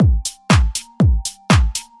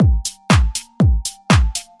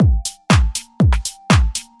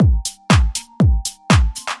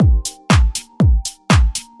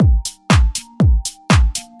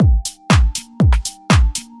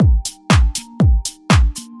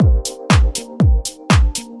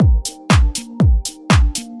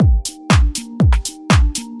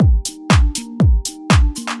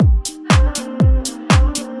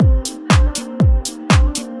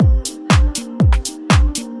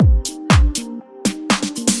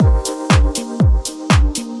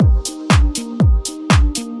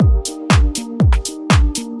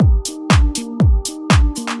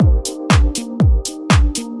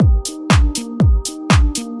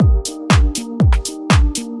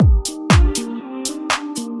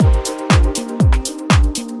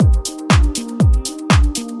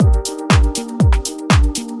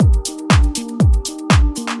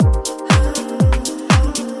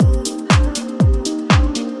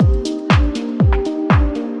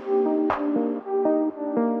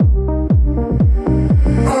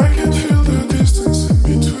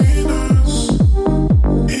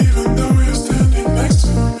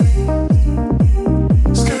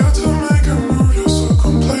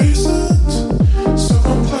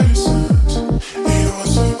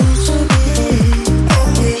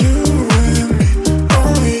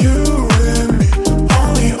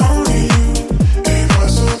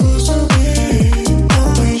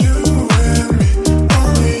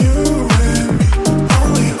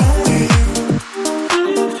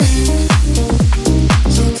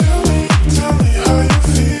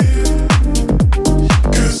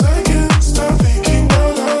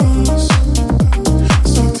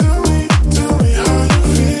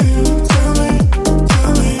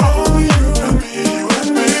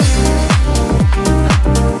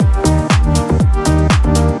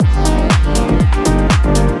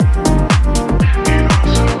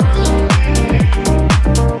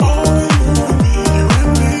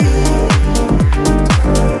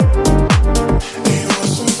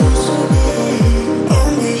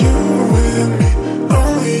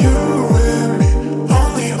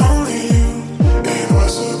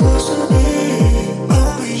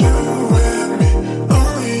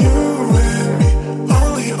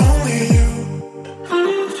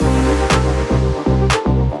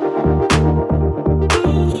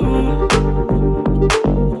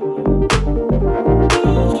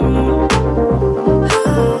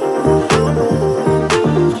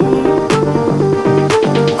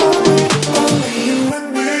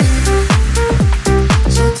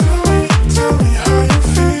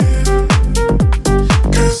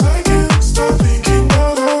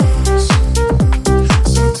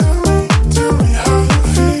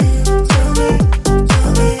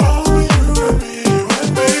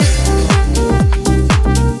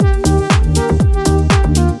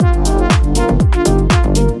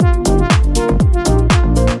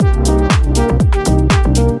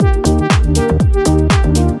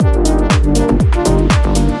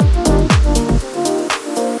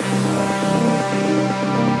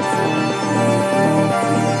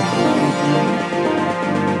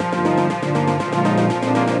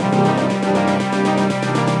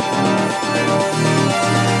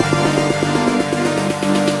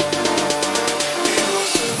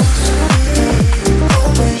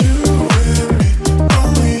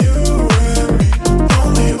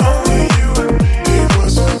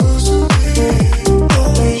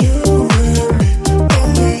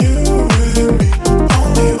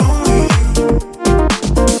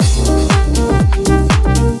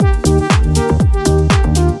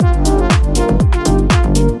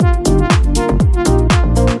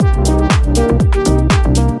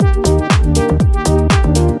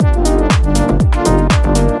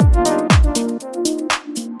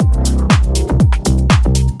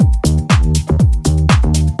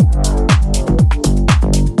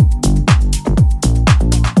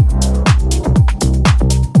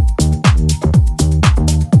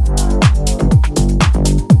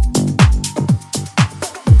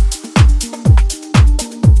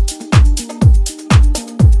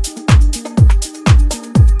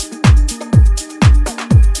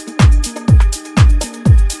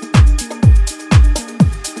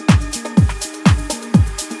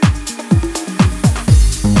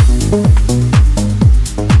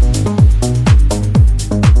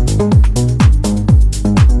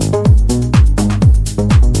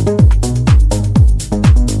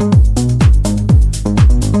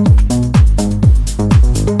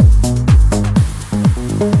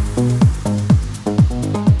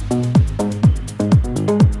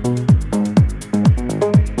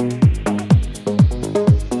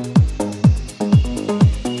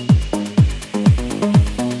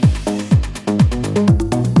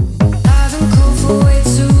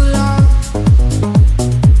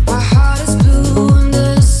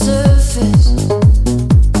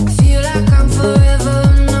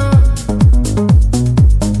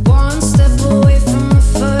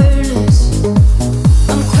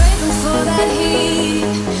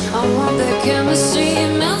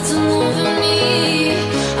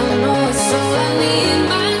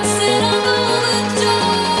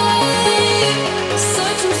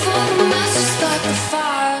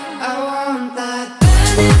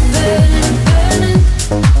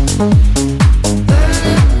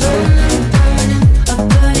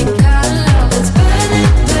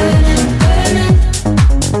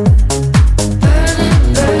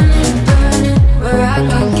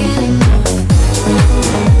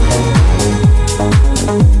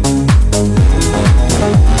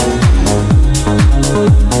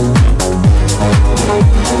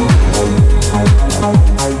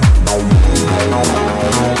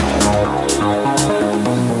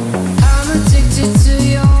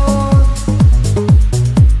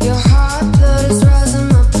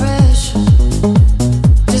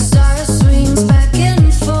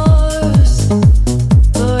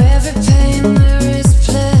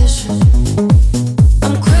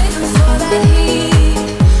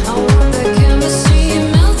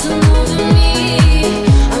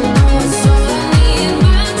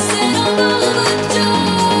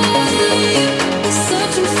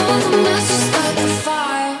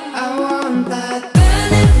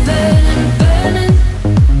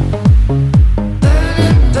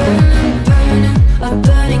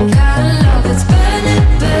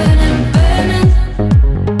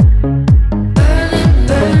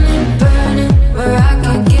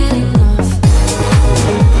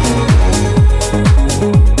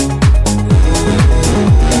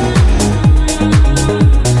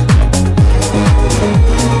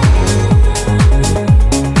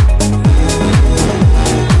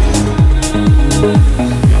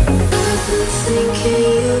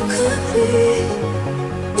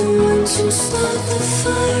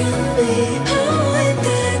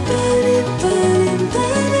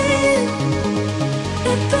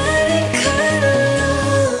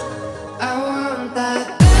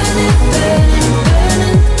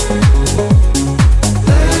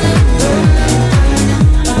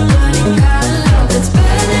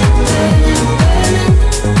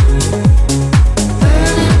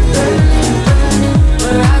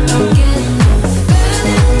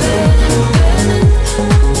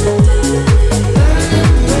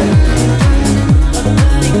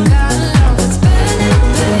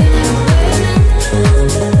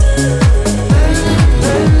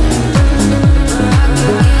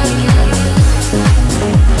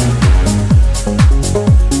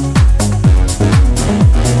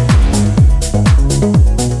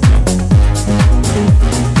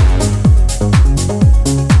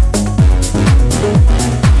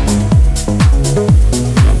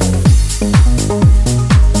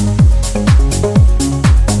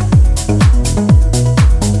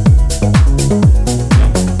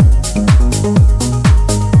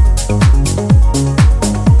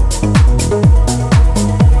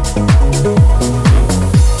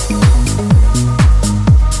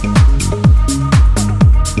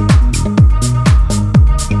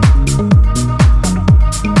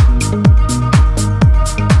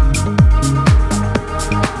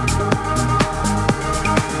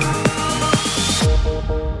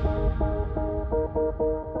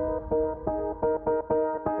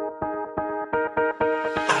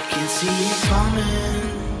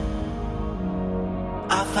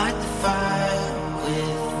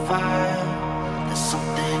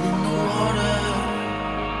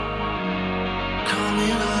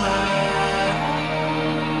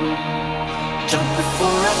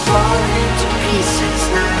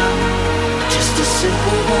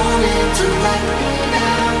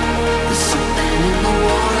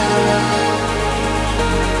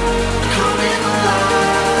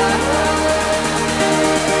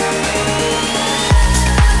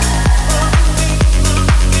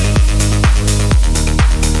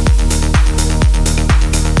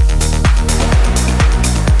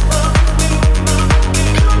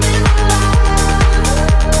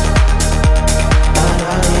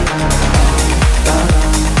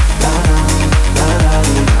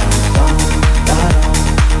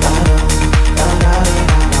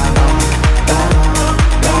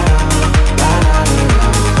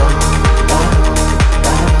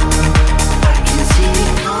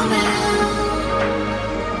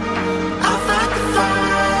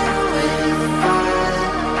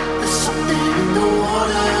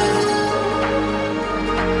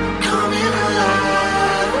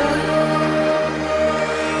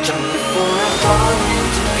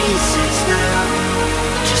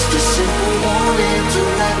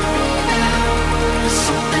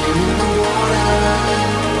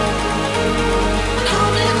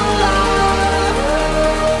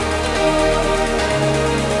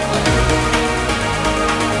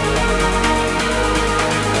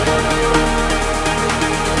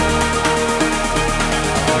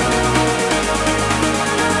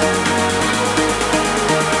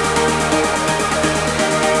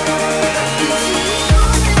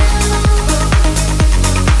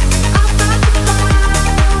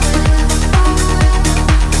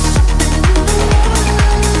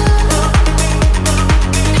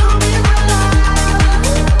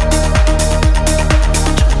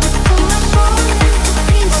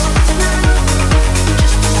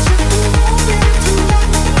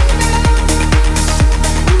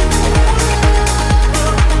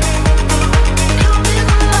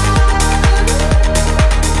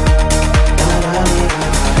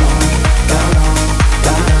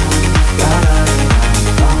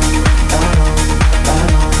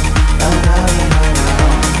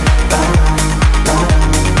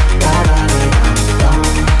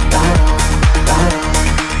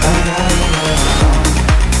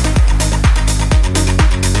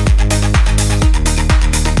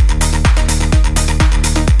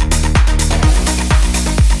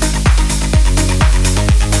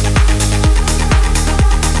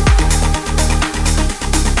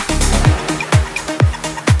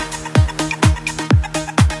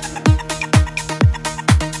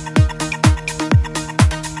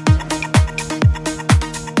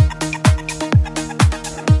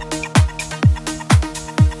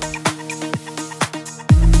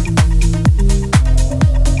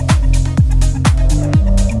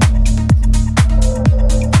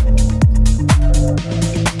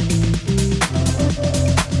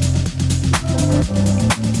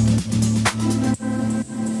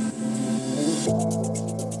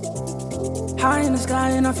High in the sky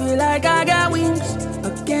and I feel like I got wings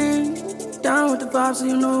again. Down with the vibe, so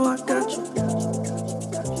you know I got you.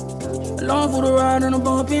 Along for the ride and I'm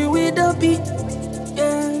bumping with the beat.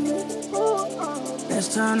 Yeah.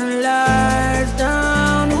 Let's turn the lights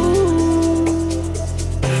down. Ooh.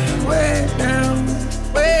 Way down,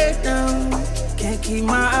 way down. Can't keep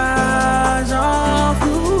my eyes off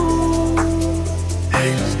you.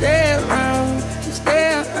 Stay around,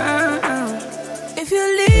 stay around. If you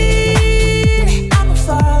lead, I'ma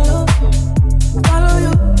follow. Follow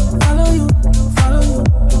you, follow you, follow you.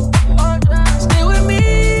 Stay with me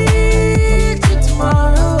till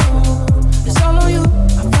tomorrow. It's all on you,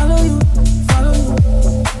 I follow you, follow you.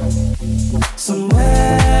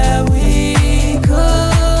 Somewhere we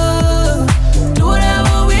could do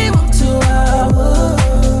whatever we want to. I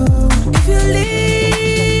would.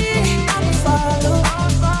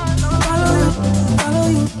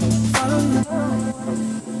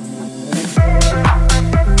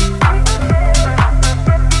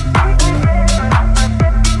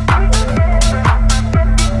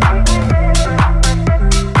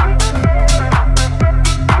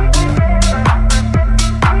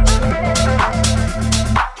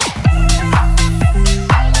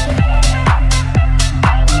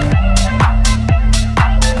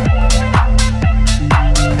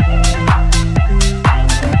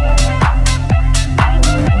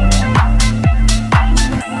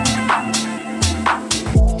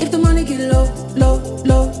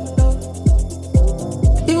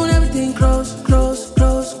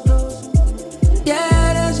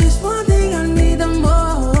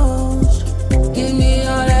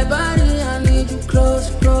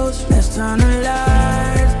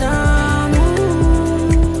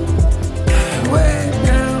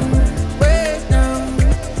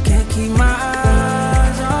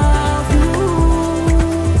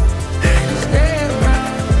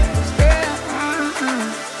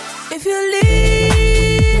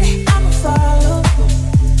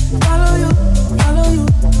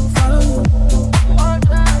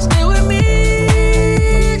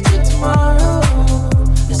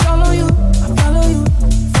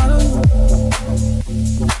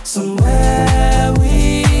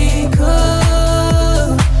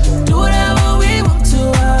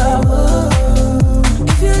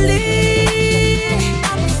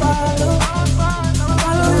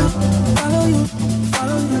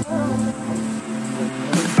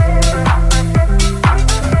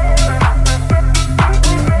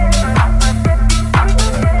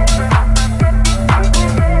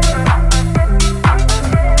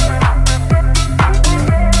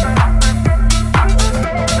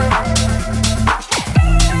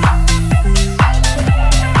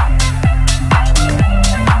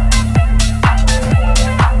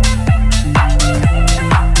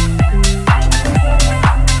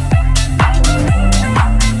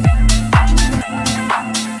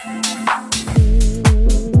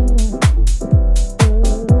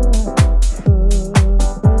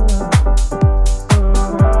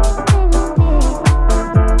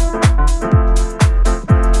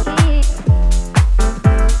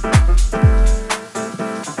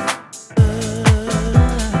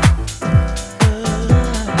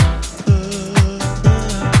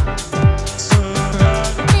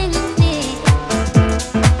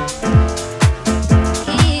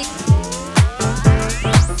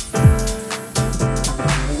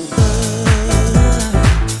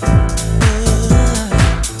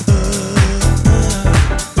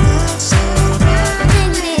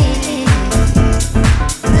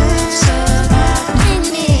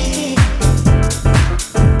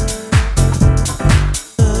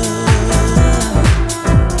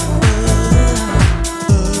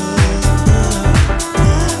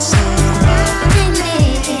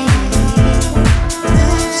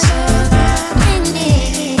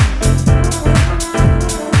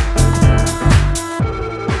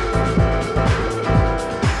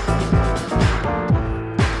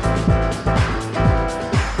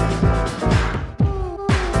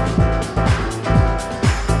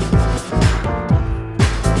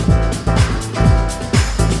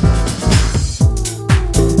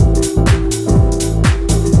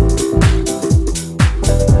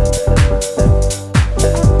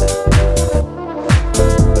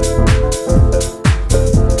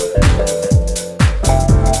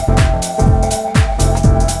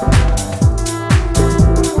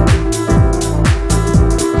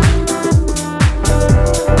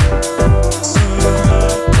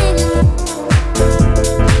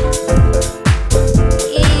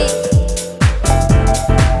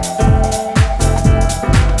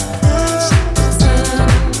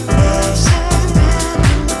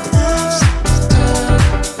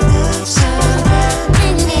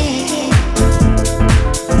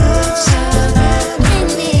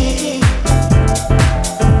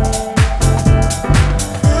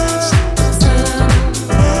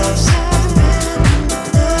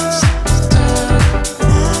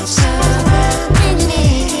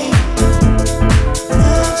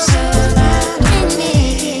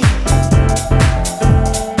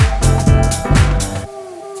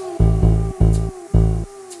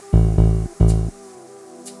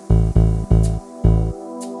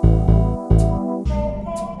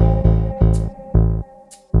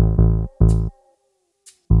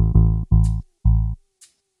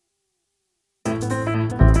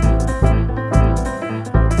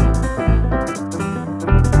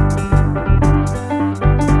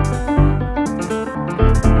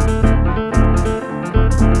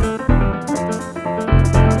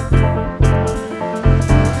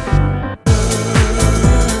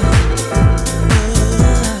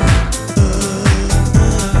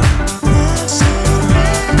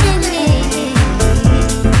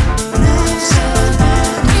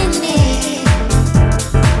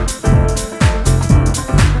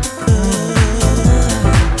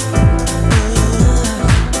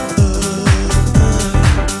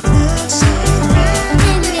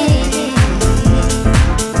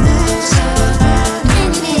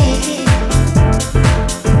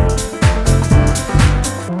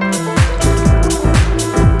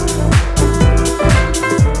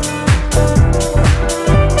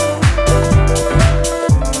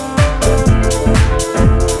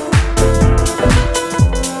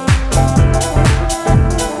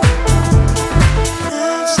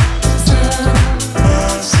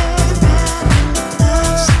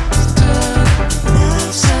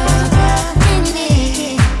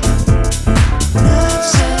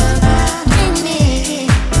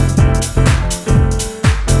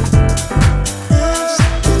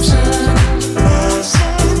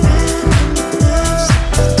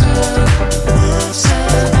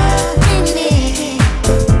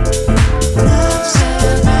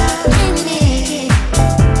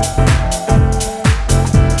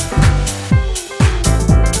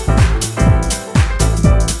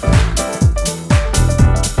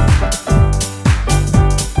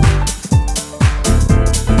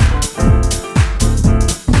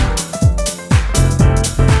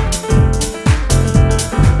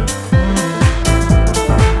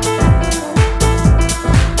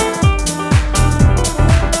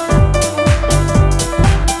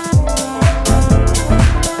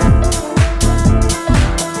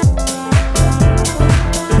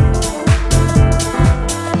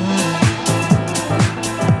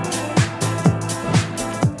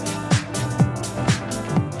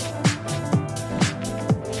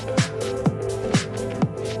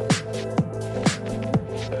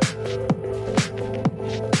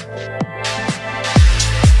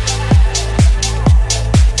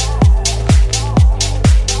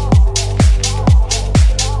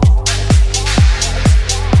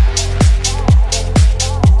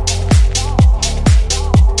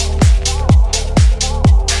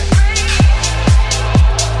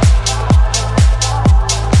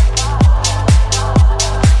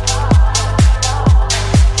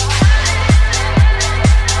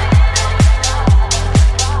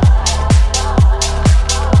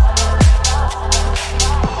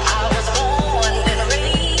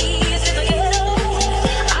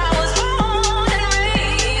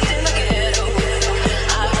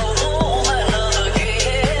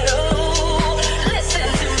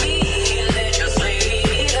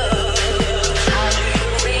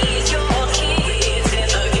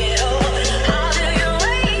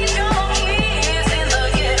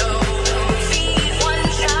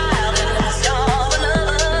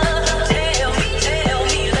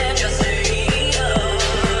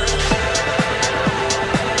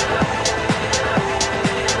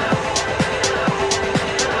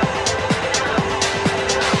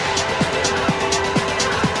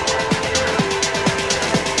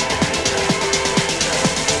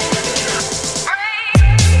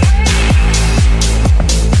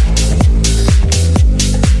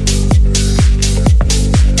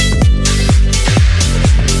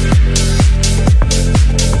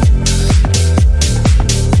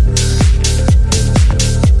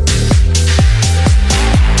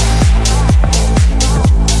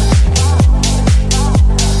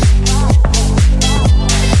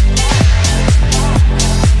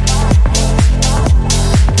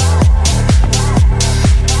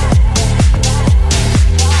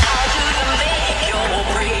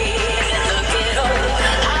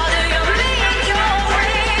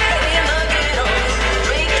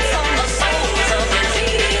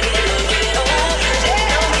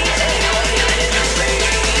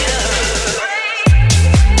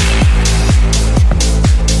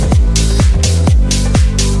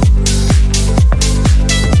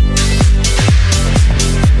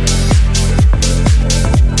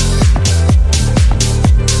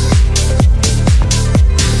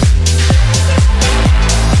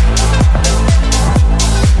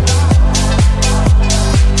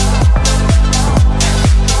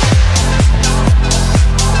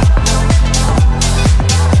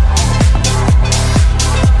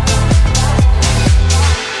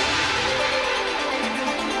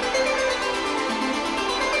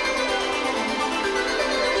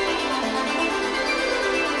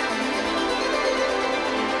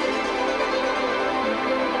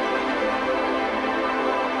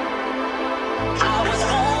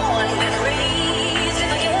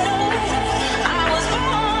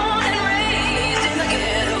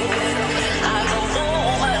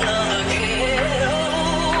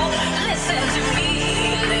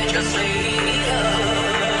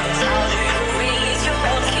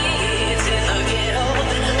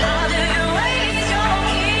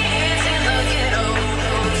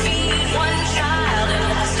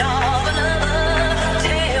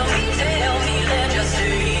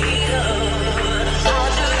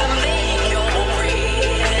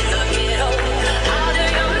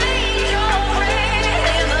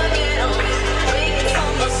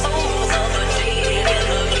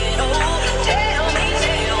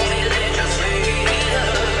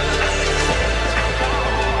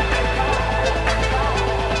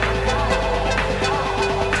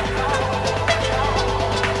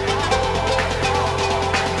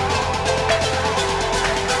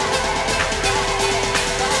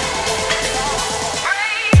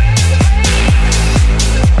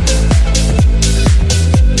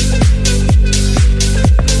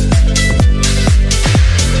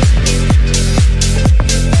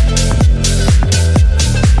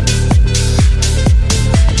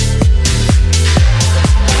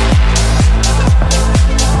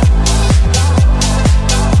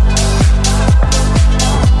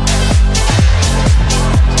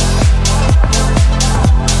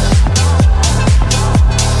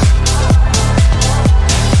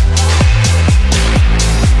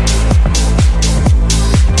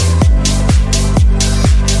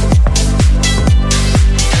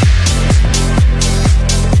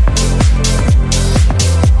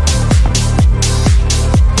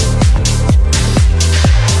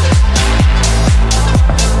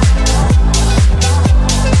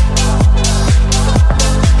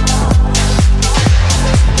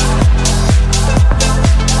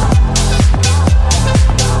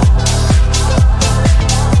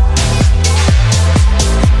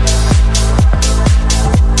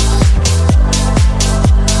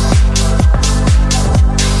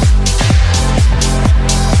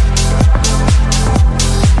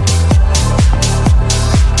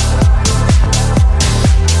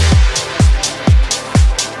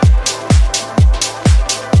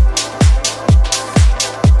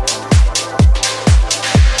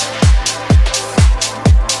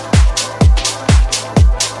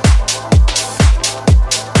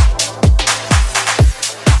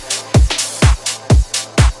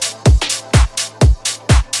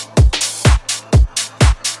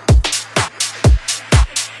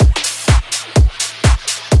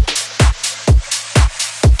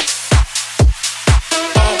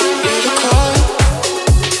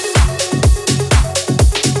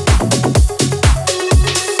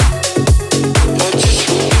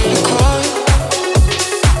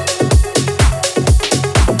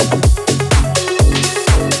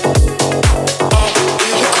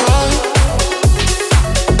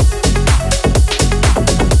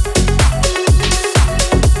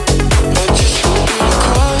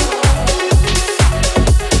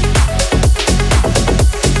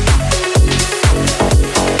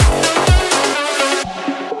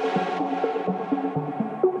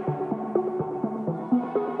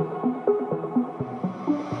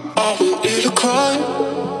 I want you to cry,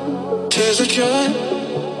 tears of joy,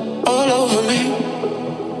 all over me,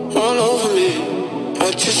 all over me.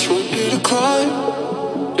 I just want you to cry,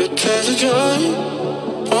 your tears of joy,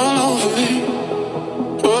 all over me,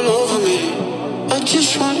 all over me. I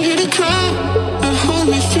just want you to cry and hold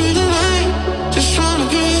me through the night. Just wanna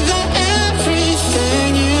be the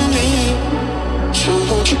everything you need. So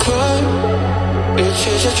won't you cry, your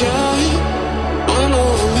tears of joy, all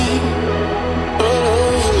over me, all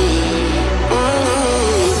over me, all over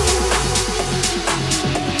me,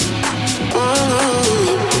 all over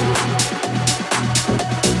me,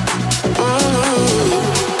 all over me, all over me.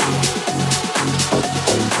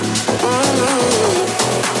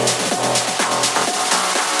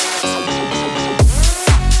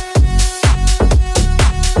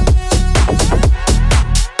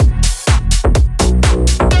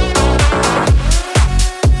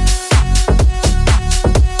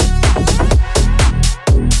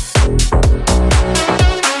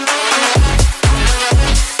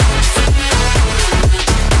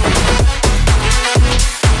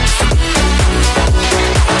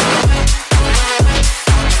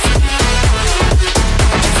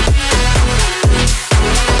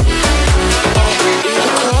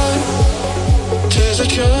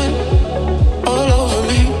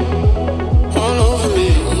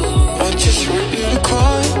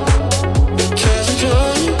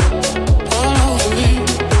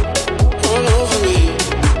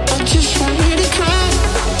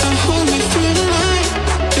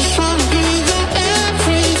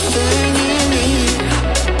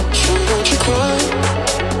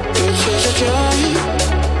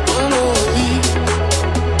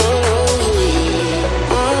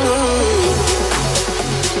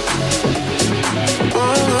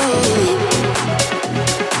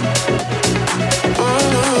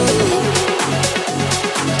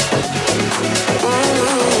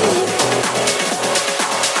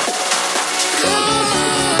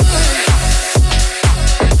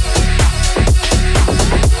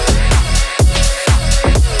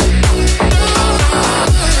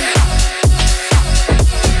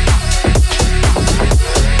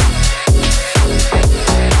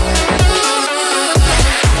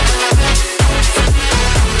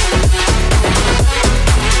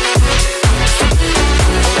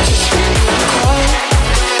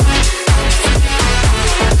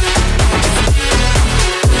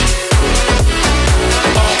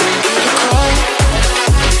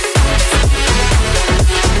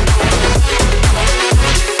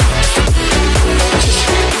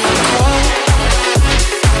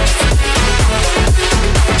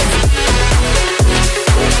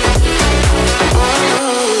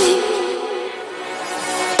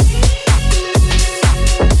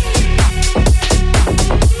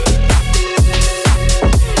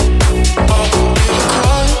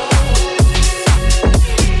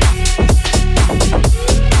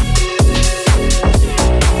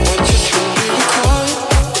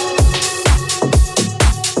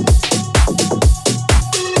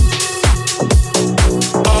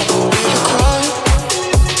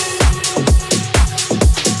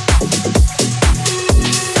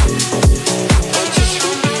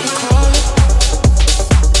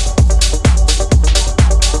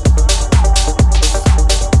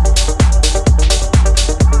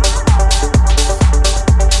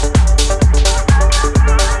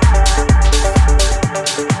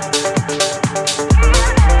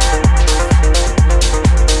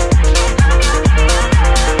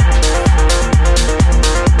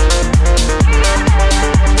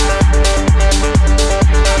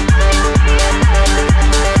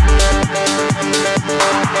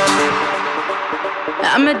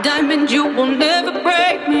 I'm a diamond, you will never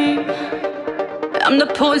break me. I'm the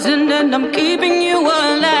poison and I'm keeping you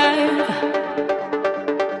alive.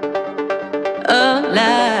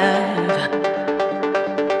 Alive.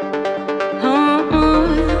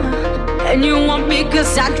 And you want me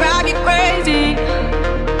cause I drive you crazy.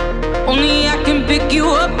 Only I can pick you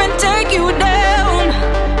up and take you down.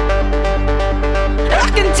 I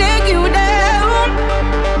can take you down.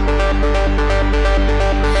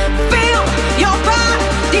 Feel your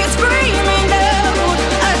body screaming out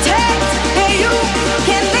a taste that you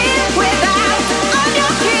can live without. I'm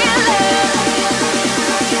your killer.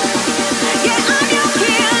 Yeah, I'm your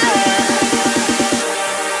killer.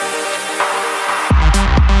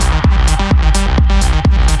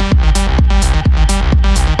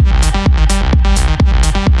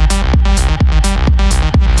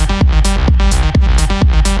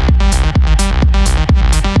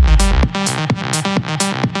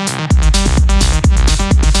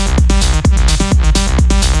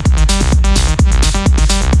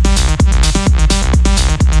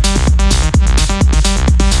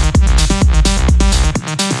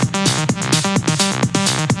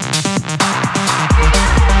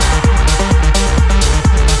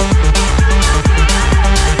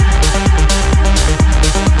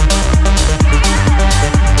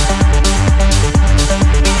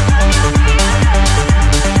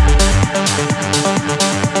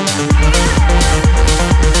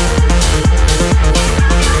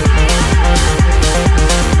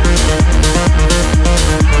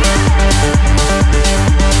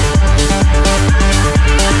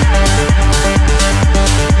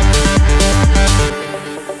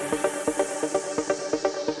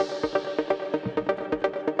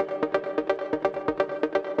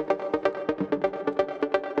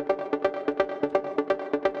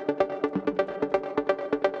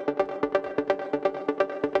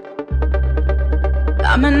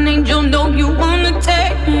 I'm an angel, no, you wanna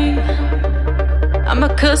take me. I'm a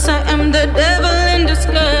curse, I am the devil in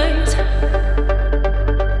disguise.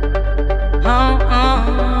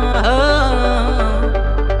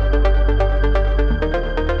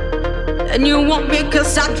 And you want me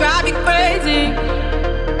cause I drive you crazy.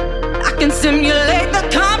 I can simulate the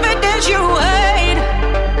confidence you hate.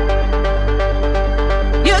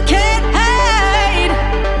 You can't hide.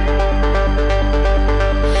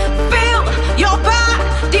 Feel your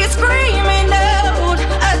body screaming out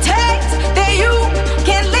a taste that you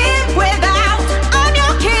can't live without. I'm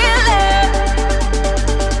your killer.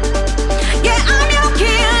 Yeah, I'm your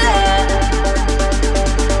killer.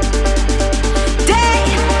 Day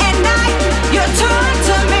and night, you turn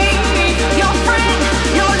to me. Your friend,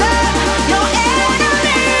 your love, your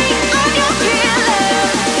enemy. I'm your killer.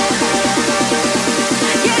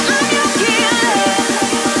 Yeah, I'm your killer.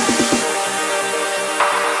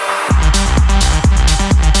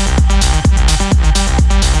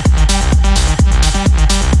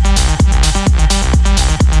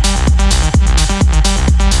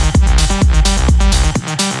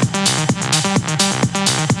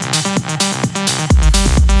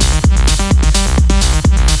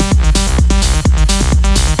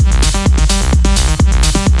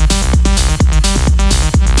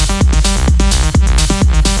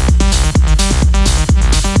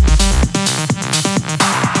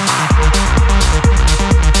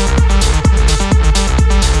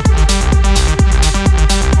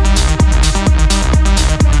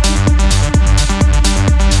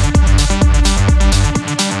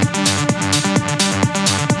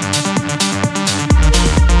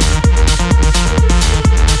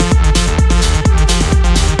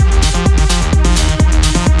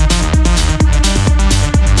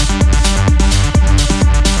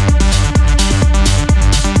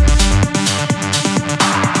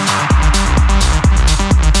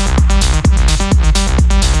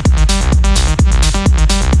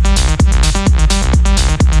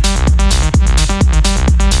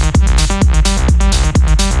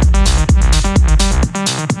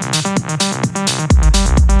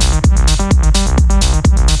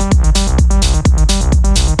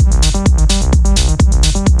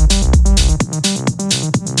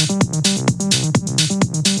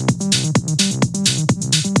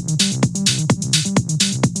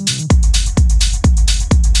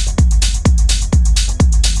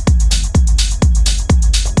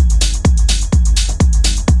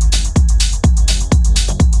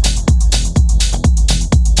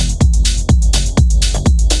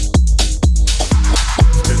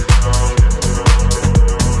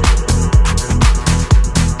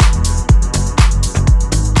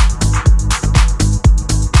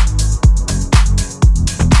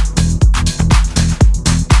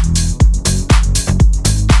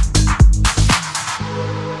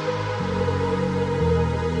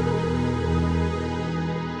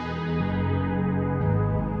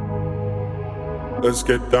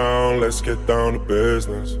 Let's get down to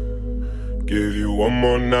business. Give you one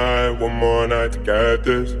more night to get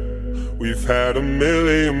this. We've had a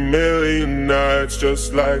million nights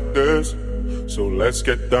just like this. So let's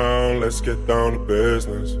get down to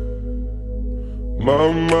business.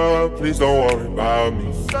 Mama, please don't worry about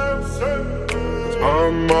me, 'cause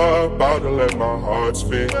I'm about to let my heart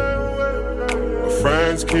speak. My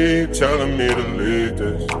friends keep telling me to leave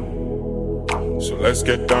this. So let's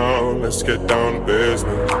get down to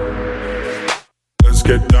business. Let's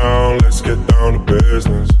get down to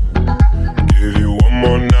business. Give you one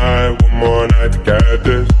more night to get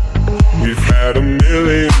this. We've had a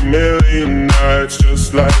million nights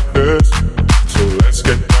just like this. So let's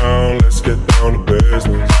get down to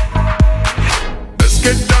business. Let's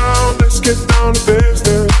get down to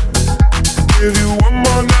business. Give you one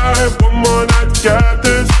more night to get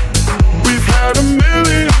this. We've had a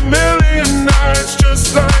million nights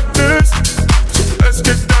just like this. So let's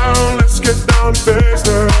get down to business.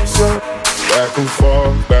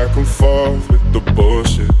 Back and forth with the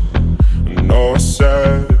bullshit. I know I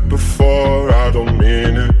said it before, I don't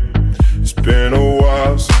mean it. It's been a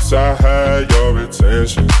while since I had your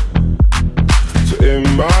attention, so it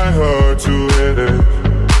might hurt to hit it.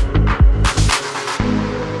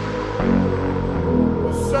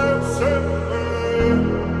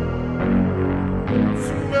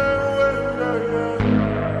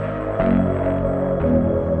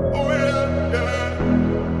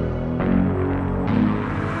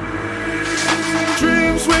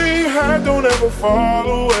 Don't ever fall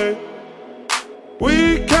away.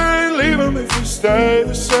 We can't leave them if we stay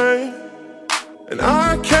the same. And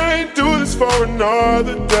I can't do this for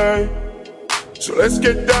another day. So let's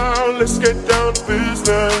get down to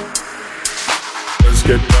business.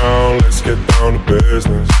 let's get down to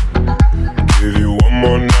business. Give you one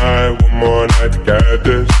more night to get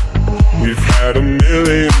this. We've had a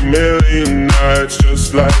million nights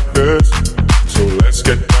just like this. So let's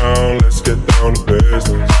get down to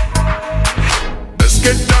business. Let's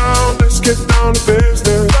get down to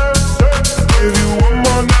business. Give you one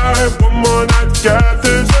more night to get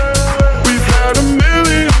this. We've had a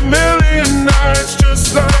million nights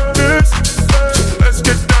just like this. So let's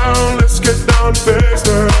get down to business.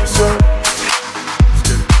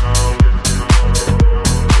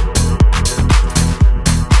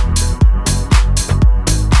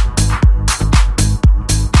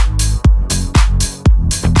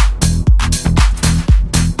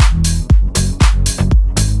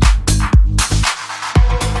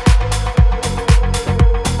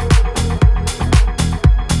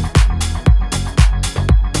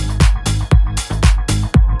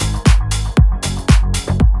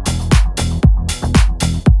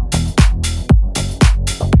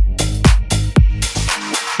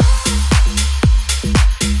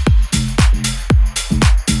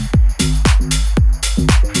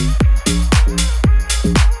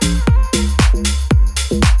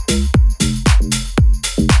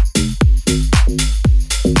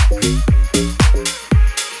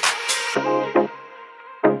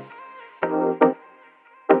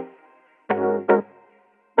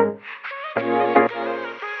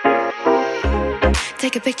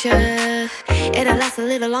 Take a picture, it'll last a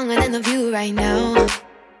little longer than the view right now.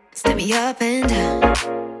 Step me up and down.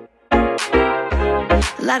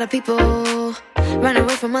 A lot of people run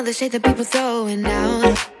away from all the shade that people throwing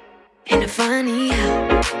out. Ain't it funny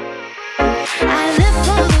how I live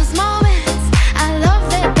for those moments. I love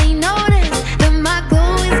that they notice that my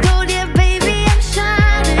glow is gold, yeah baby I'm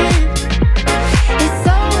shining. It's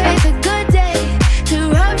always a good day to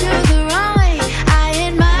rub you the wrong way. I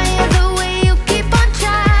admire the way you keep on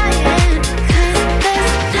trying. 'Cause there's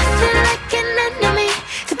nothing like an enemy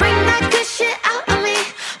to bring that good shit out of me.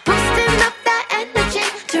 Boosting up that energy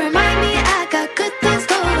to remind me I got good things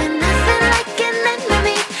going. Nothing like an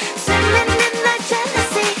enemy swimming in that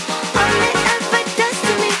jealousy. All it ever does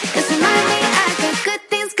to me is remind me I got good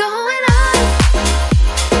things going on.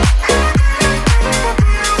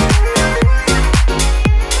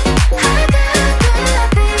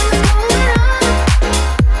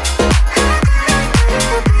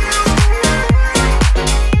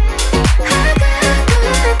 I got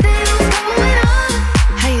good things going on.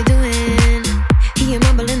 How you doing? Hear you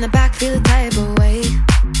mumble in the back, feel the type of way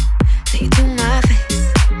that you do my face.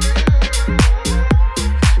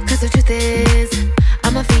 'Cause the truth is,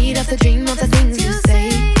 I'ma feed off the dream of the things you say.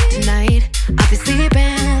 Tonight, I'll be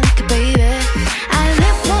sleeping like a baby. I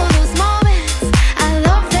live for those moments. I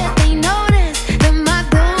love that they notice that my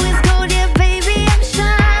glow is gold, yeah baby I'm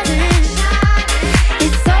shining.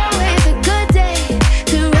 It's always a good day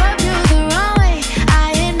to rub you the wrong way. I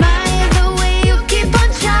admire the way you keep on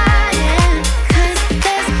trying. 'Cause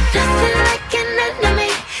there's nothing like an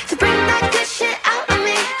enemy to bring that good shit out of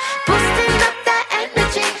me. Boosting up that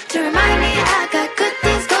energy to remind me I got good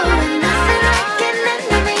things going. Nothing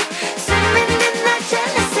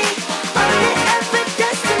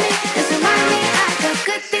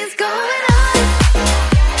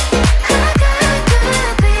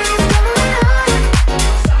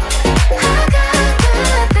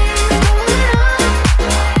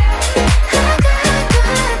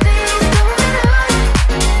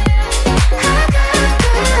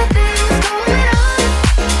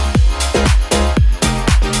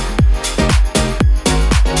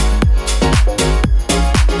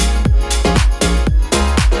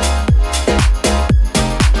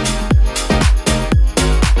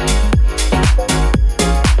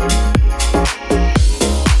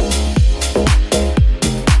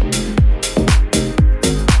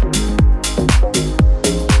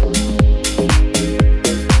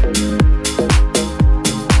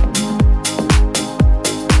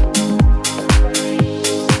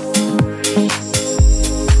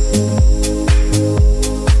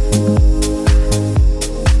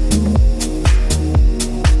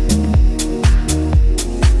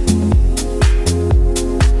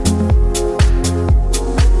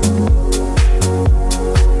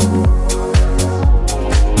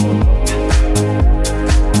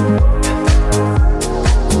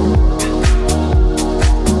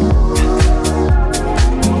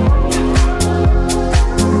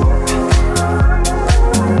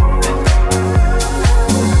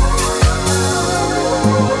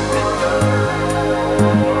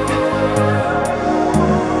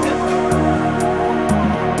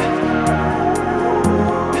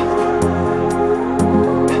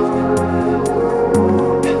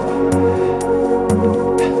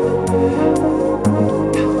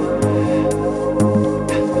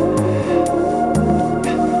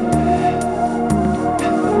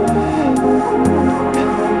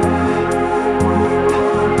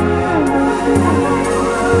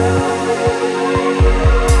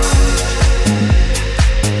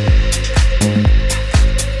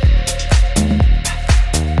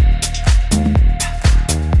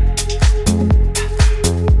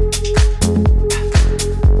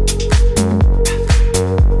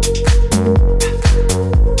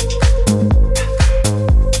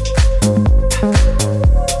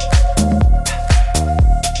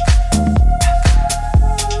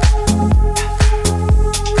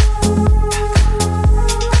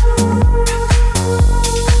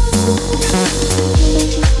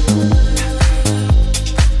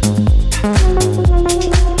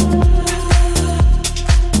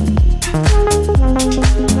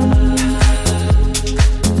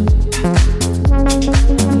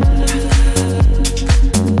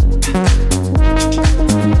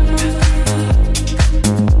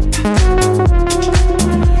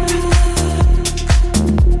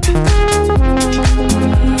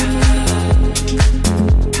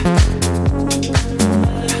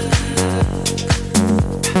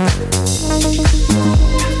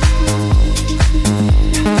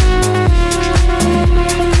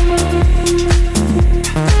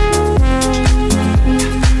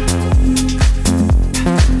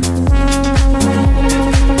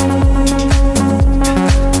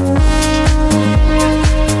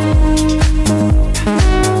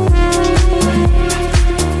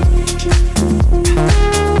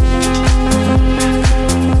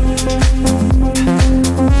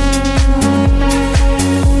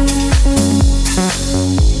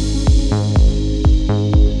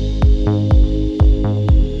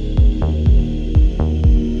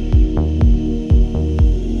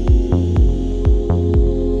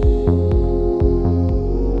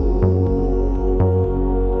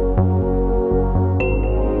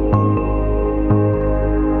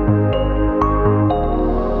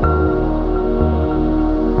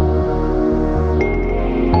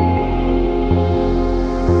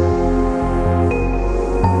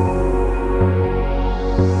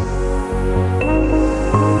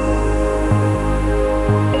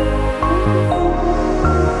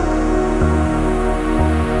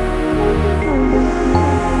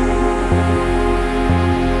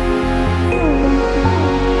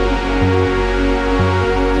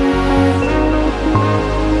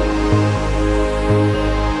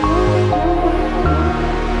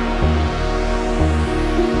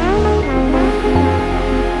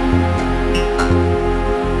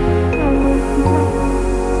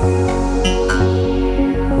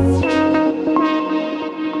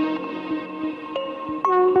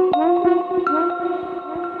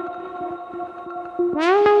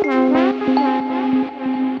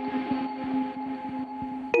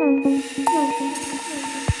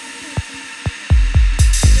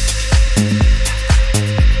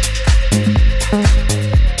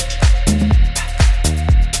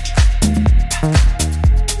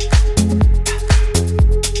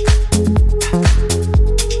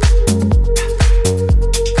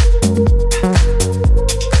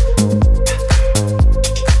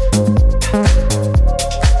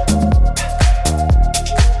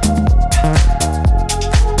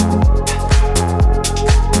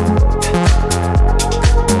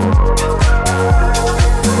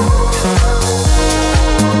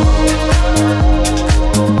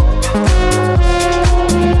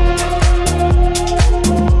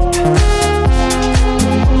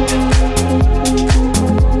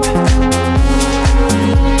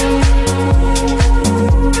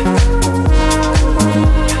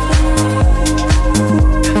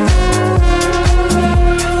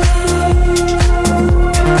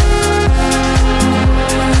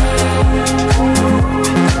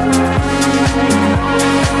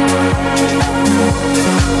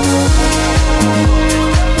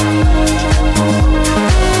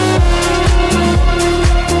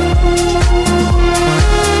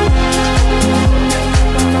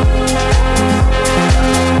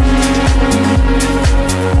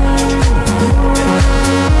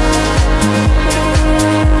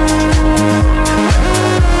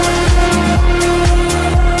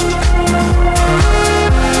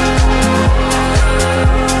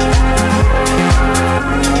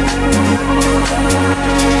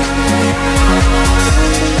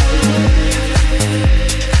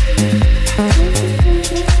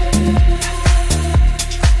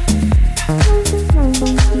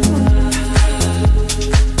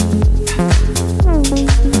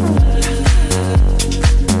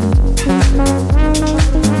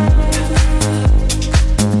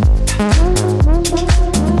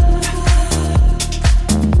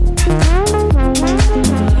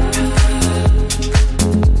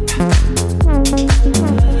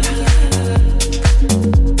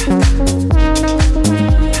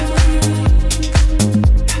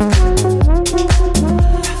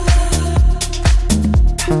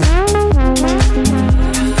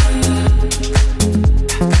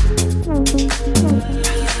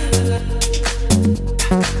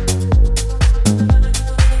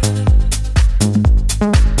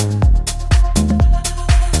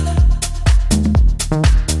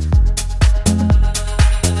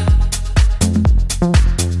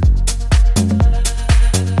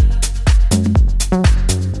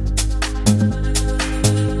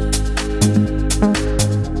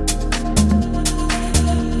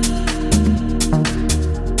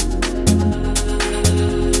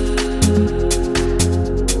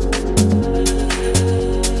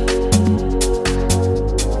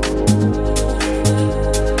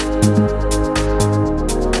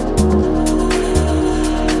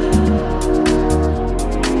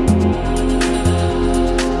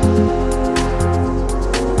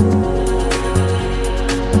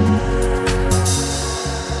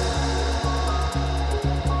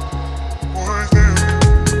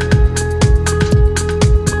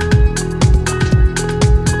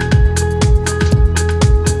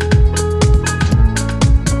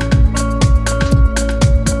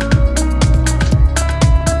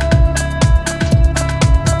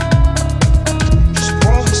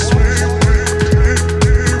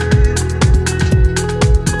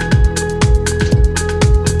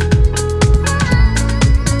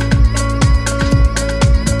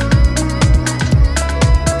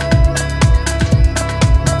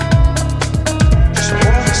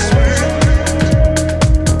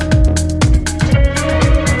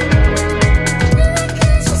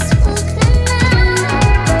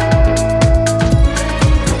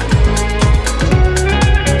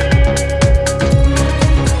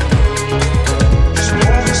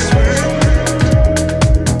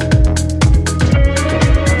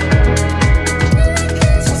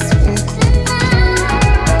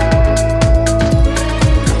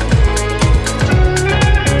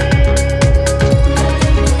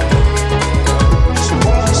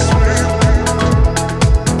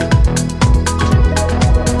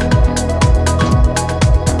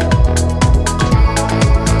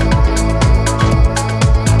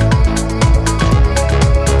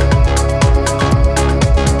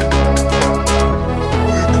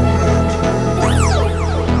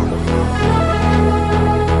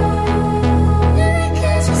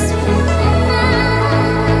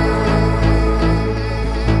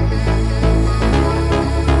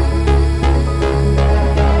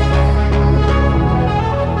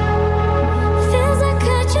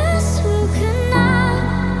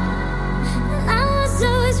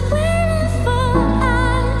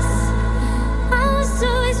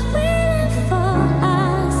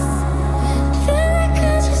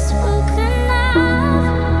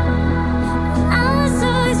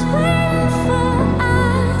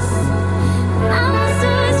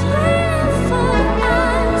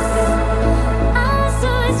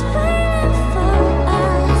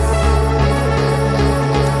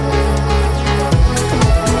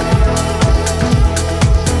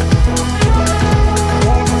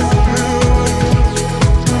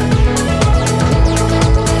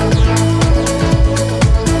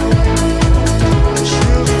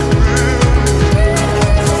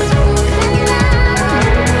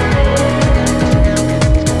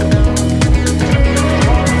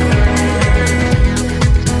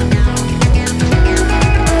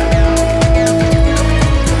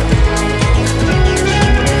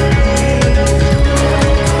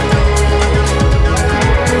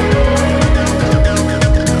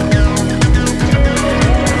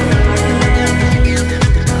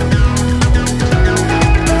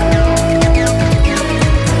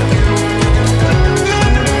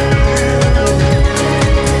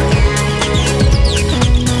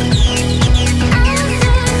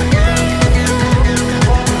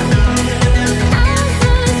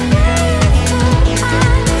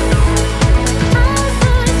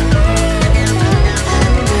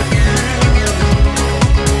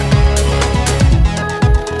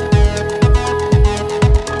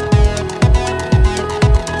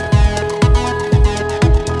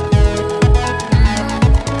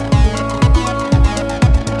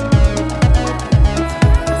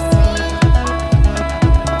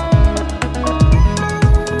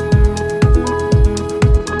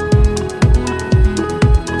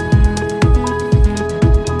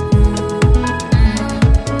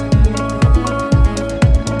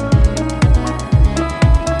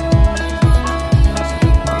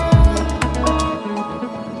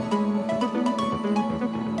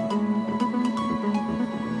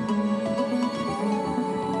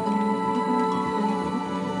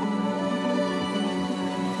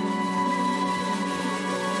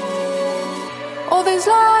All these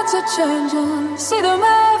lights are changing, see them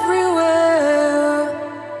everywhere.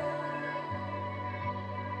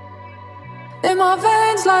 In my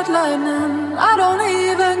veins like lightning, I don't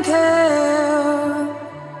even care.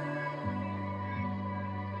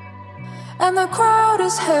 And the crowd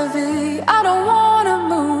is heavy, I don't wanna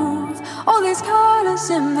move. All these colors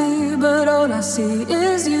in me, but all I see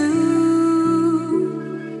is you.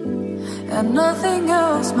 And nothing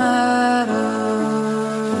else matters.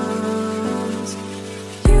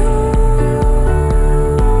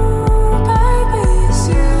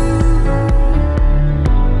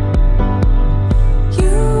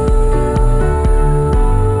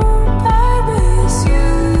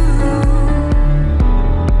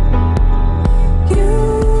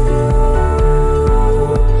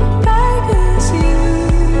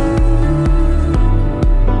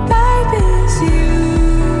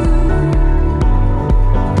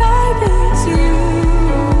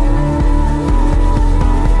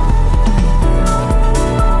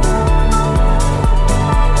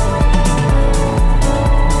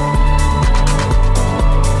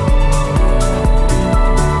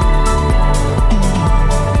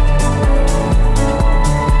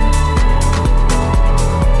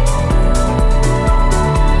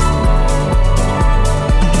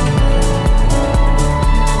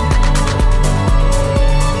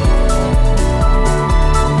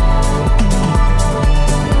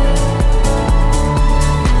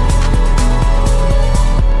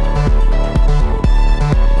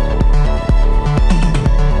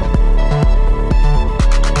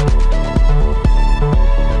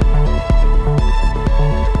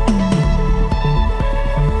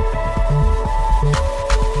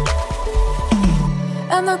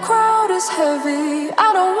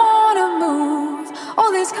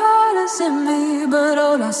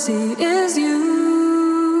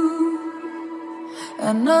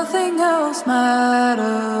 And nothing else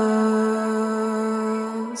matters.